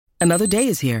Another day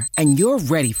is here, and you're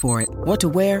ready for it. What to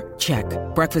wear? Check.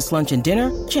 Breakfast, lunch, and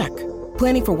dinner? Check.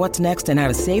 Planning for what's next and how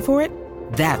to save for it?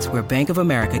 That's where Bank of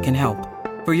America can help.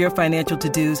 For your financial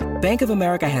to-dos, Bank of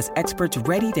America has experts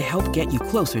ready to help get you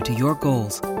closer to your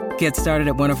goals. Get started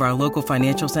at one of our local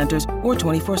financial centers or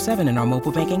 24/7 in our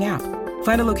mobile banking app.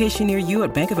 Find a location near you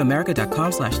at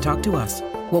bankofamerica.com/talktous.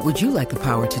 What would you like the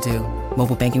power to do?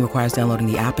 Mobile banking requires downloading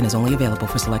the app and is only available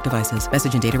for select devices.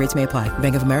 Message and data rates may apply.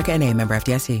 Bank of America N.A., member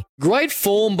FDIC. Great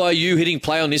form by you hitting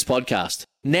play on this podcast.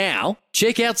 Now,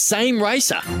 check out Same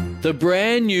Racer, the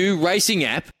brand new racing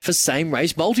app for same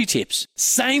race multi-tips.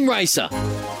 Same Racer.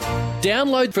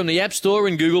 Download from the App Store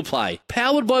and Google Play.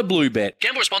 Powered by Bluebet.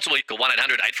 Gamble responsibly. Call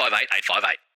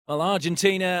 1-800-858-858. Well,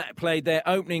 Argentina played their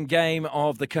opening game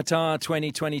of the Qatar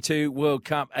 2022 World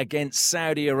Cup against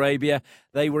Saudi Arabia.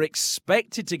 They were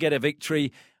expected to get a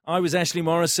victory. I was Ashley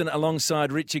Morrison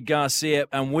alongside Richard Garcia,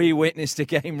 and we witnessed a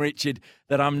game, Richard,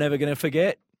 that I'm never going to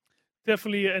forget.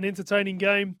 Definitely an entertaining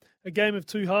game, a game of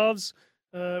two halves,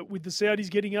 with the Saudis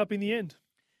getting up in the end.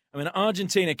 I mean,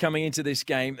 Argentina coming into this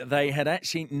game, they had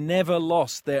actually never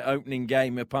lost their opening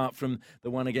game apart from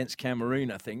the one against Cameroon,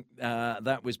 I think.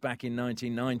 That was back in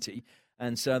 1990.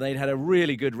 And so they'd had a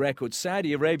really good record.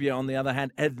 Saudi Arabia, on the other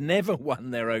hand, had never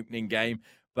won their opening game,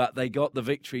 but they got the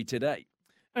victory today.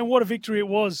 And what a victory it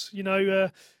was. You know,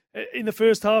 in the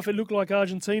first half, it looked like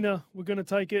Argentina were going to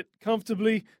take it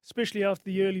comfortably, especially after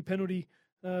the early penalty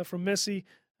from Messi.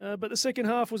 But the second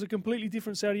half was a completely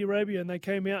different Saudi Arabia, and they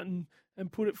came out and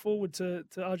put it forward to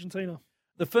Argentina.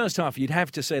 The first half, you'd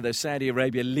have to say, though, Saudi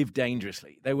Arabia lived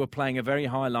dangerously. They were playing a very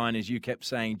high line, as you kept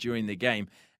saying, during the game.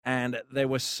 And there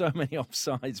were so many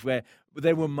offsides where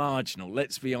they were marginal,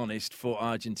 let's be honest, for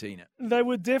Argentina. They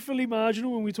were definitely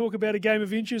marginal when we talk about a game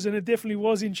of inches, and it definitely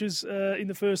was inches in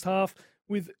the first half,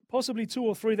 with possibly 2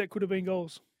 or 3 that could have been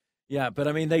goals. Yeah, but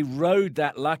I mean, they rode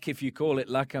that luck, if you call it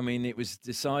luck. I mean, it was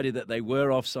decided that they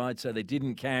were offside, so they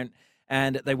didn't count.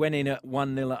 And they went in at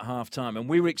 1-0 at half-time. And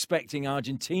we were expecting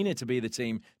Argentina to be the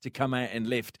team to come out and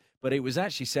lift. But it was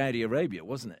actually Saudi Arabia,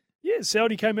 wasn't it? Yeah,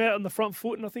 Saudi came out on the front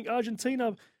foot. And I think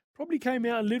Argentina probably came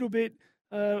out a little bit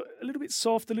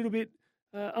soft, a little bit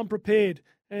unprepared.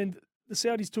 And the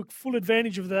Saudis took full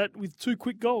advantage of that with 2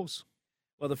 quick goals.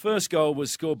 Well, the first goal was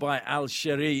scored by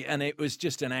Al-Shari, and it was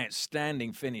just an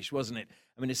outstanding finish, wasn't it?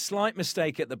 I mean, a slight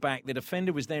mistake at the back. The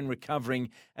defender was then recovering,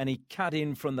 and he cut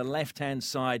in from the left-hand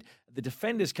side. The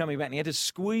defender's coming back, and he had to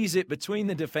squeeze it between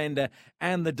the defender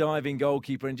and the diving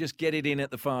goalkeeper and just get it in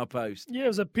at the far post. Yeah, it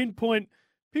was a pinpoint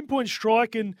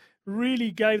strike and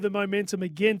really gave the momentum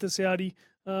again to Saudi.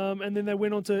 And then they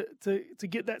went on to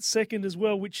get that second as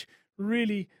well, which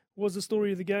really was the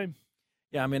story of the game.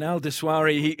 Yeah, I mean,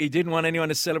 Al-Dawsari, he didn't want anyone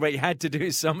to celebrate. He had to do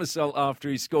his somersault after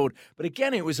he scored. But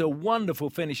again, it was a wonderful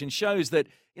finish and shows that,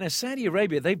 you know, Saudi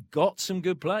Arabia, they've got some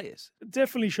good players. It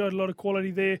definitely showed a lot of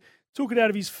quality there. Took it out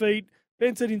of his feet,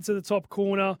 bent it into the top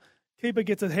corner. Keeper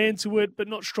gets a hand to it, but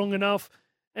not strong enough.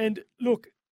 And look,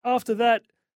 after that,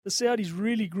 the Saudis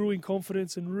really grew in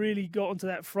confidence and really got onto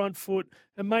that front foot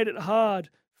and made it hard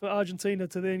for Argentina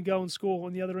to then go and score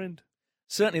on the other end.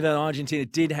 Certainly, though, Argentina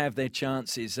did have their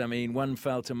chances. I mean, one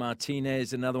fell to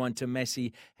Martinez, another one to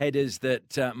Messi. Headers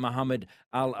that Mohamed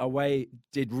Al-Away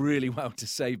did really well to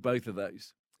save both of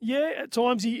those. Yeah, at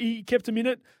times he kept them in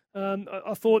it.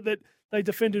 I thought that they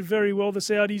defended very well, the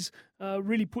Saudis,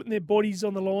 really putting their bodies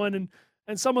on the line.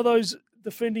 And some of those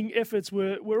defending efforts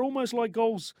were almost like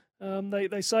goals.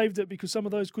 They saved it because some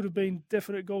of those could have been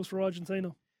definite goals for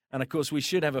Argentina. And, of course, we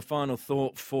should have a final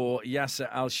thought for Yasser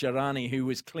Al-Sharani, who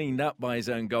was cleaned up by his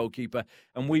own goalkeeper.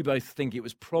 And we both think it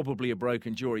was probably a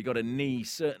broken jaw. He got a knee,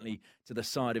 certainly, to the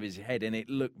side of his head, and it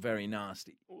looked very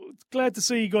nasty. Glad to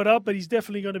see he got up, but he's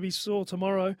definitely going to be sore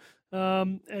tomorrow.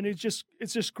 And it's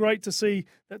just great to see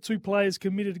that 2 players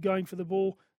committed to going for the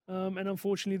ball. And,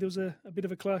 unfortunately, there was a bit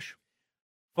of a clash.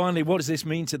 Finally, what does this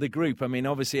mean to the group? I mean,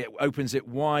 obviously, it opens it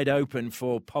wide open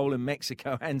for Poland,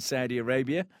 Mexico, and Saudi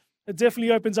Arabia. It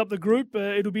definitely opens up the group.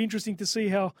 It'll be interesting to see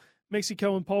how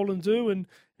Mexico and Poland do. And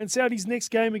Saudi's next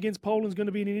game against Poland is going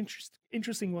to be an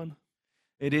interesting one.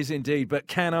 It is indeed. But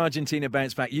can Argentina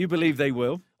bounce back? You believe they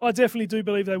will? I definitely do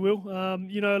believe they will. A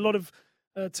lot of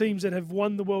teams that have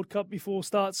won the World Cup before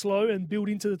start slow and build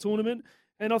into the tournament.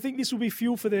 And I think this will be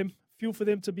fuel for them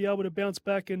to be able to bounce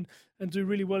back and do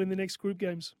really well in the next group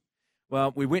games.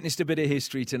 Well, we witnessed a bit of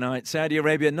history tonight. Saudi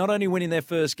Arabia not only winning their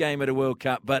first game at a World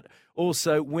Cup, but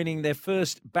also winning their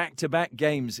first back-to-back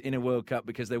games in a World Cup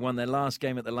because they won their last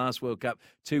game at the last World Cup,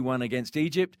 2-1 against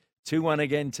Egypt, 2-1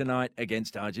 again tonight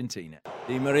against Argentina.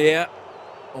 Di Maria,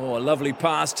 a lovely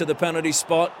pass to the penalty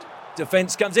spot.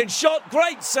 Defence comes in, shot,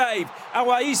 great save.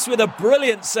 Awais with a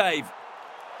brilliant save.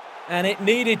 And it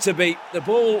needed to be. The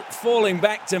ball falling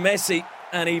back to Messi,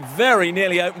 and he very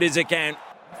nearly opened his account.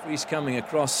 He's coming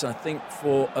across, I think,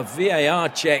 for a VAR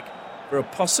check for a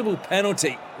possible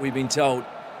penalty, we've been told.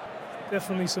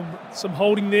 Definitely some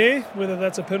holding there, whether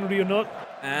that's a penalty or not.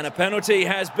 And a penalty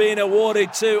has been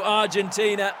awarded to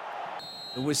Argentina.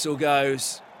 The whistle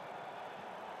goes.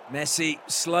 Messi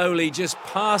slowly just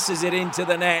passes it into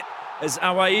the net as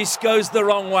Awais goes the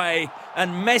wrong way,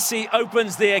 and Messi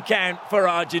opens the account for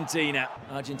Argentina.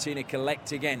 Argentina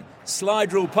collect again.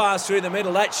 Slide rule pass through the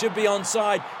middle. That should be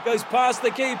onside. Goes past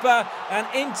the keeper and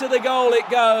into the goal it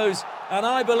goes. And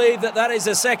I believe that is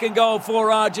a second goal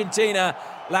for Argentina.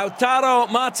 Lautaro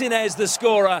Martinez, the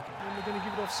scorer. And they're going to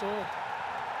give it offside.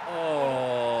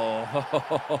 Oh,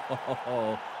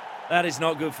 that is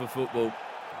not good for football.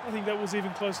 I think that was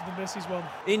even closer than Messi's one.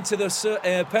 Into the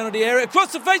penalty area,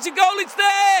 across the face of goal, it's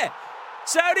there!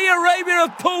 Saudi Arabia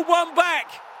have pulled one back.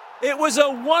 It was a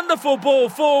wonderful ball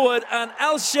forward, and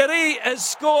Al Shari has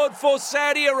scored for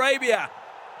Saudi Arabia.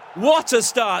 What a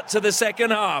start to the second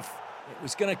half. It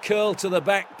was going to curl to the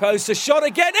back post, a shot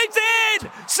again, it's in!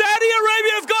 Saudi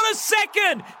Arabia have got a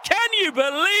second! Can you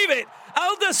believe it?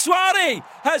 Al Daswari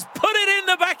has put it in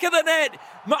the back of the net.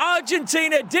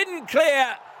 Argentina didn't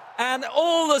clear, and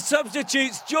all the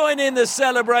substitutes join in the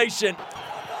celebration.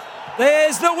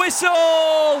 There's the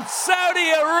whistle! Saudi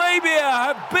Arabia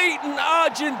have beaten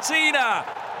Argentina.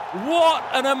 What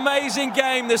an amazing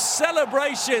game. The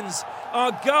celebrations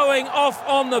are going off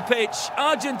on the pitch.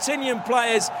 Argentinian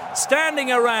players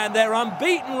standing around. Their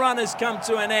unbeaten run has come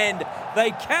to an end.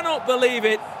 They cannot believe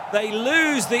it. They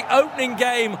lose the opening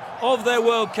game of their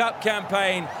World Cup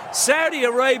campaign. Saudi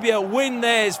Arabia win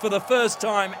theirs for the first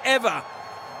time ever.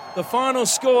 The final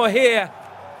score here,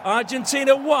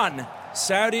 Argentina 1,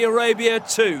 Saudi Arabia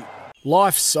 2.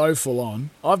 Life's so full on.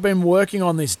 I've been working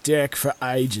on this deck for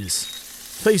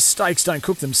ages. These steaks don't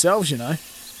cook themselves, you know.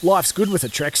 Life's good with a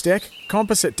Trex deck.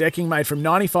 Composite decking made from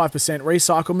 95%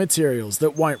 recycled materials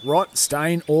that won't rot,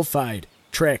 stain or fade.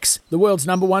 Trex, the world's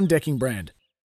 #1 decking brand.